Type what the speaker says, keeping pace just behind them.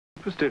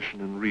Superstition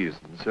and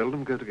reason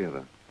seldom go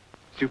together.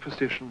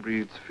 Superstition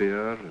breeds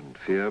fear, and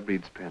fear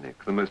breeds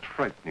panic, the most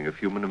frightening of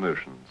human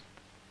emotions.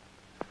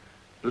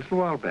 A little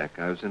while back,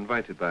 I was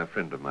invited by a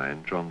friend of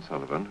mine, John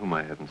Sullivan, whom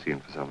I hadn't seen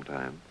for some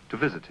time, to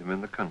visit him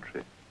in the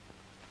country.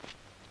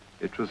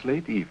 It was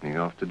late evening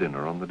after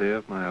dinner on the day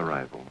of my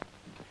arrival.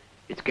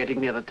 It's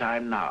getting near the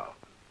time now.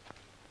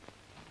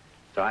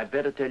 So I'd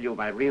better tell you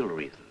my real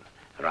reason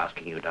for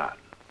asking you down.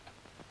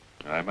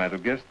 I might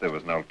have guessed there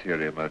was an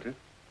ulterior motive.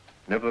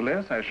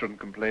 Nevertheless, I shouldn't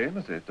complain,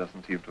 as it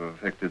doesn't seem to have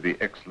affected the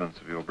excellence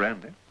of your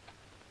brandy.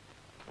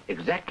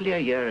 Exactly a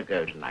year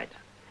ago tonight,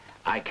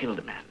 I killed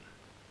a man.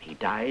 He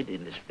died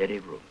in this very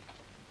room.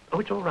 Oh,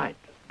 it's all right.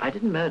 I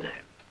didn't murder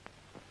him.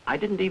 I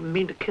didn't even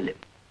mean to kill him.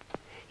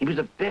 He was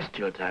a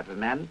bestial type of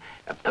man,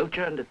 a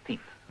poacher and a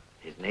thief.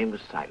 His name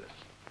was Silas.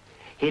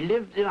 He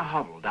lived in a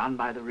hovel down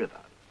by the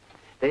river.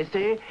 They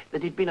say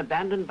that he'd been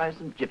abandoned by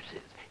some gypsies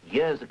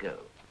years ago.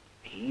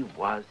 He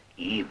was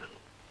evil,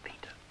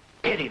 Peter.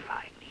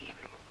 Terrifyingly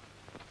evil.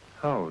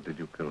 How did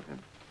you kill him?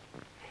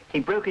 He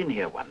broke in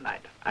here one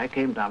night. I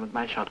came down with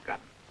my shotgun.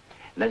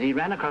 And as he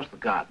ran across the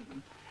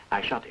garden,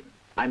 I shot him.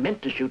 I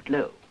meant to shoot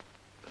low,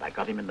 but I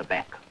got him in the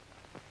back.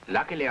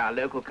 Luckily, our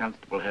local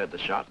constable heard the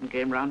shot and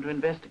came round to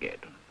investigate.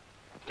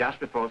 Just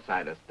before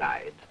Silas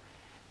died,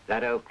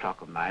 that old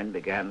clock of mine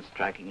began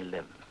striking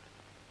 11.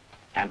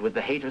 And with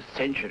the hate of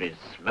centuries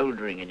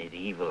smoldering in his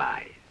evil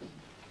eyes,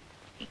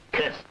 he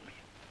cursed me.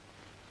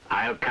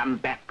 "I'll come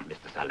back,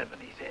 Mr. Sullivan,"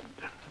 he said.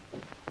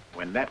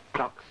 "When that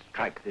clock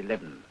strikes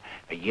 11,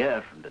 a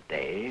year from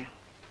today,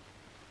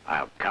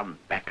 I'll come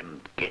back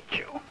and get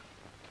you."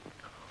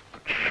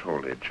 But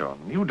surely, John,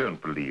 you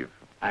don't believe...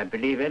 I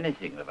believe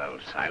anything of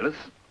old Silas,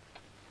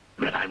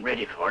 but I'm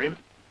ready for him.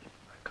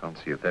 I can't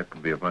see if that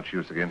can be of much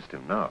use against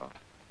him now.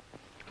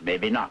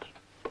 Maybe not,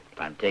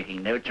 but I'm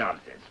taking no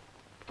chances.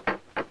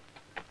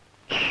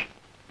 Shh.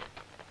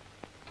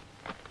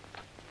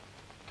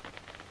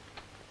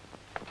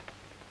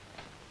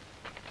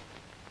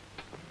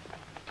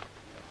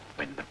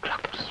 When the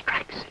clock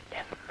strikes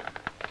 11.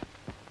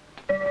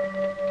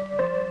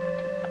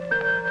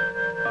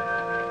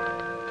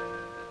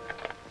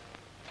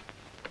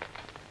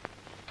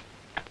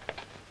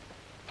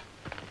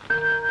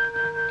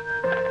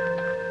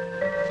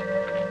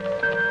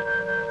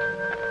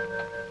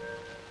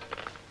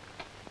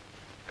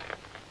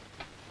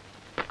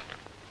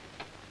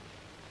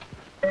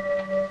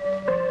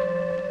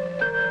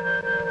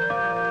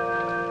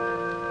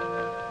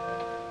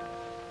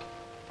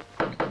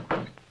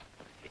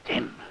 It's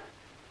him.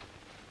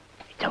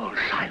 It's old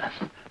Silas.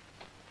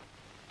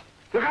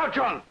 Look out,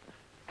 John!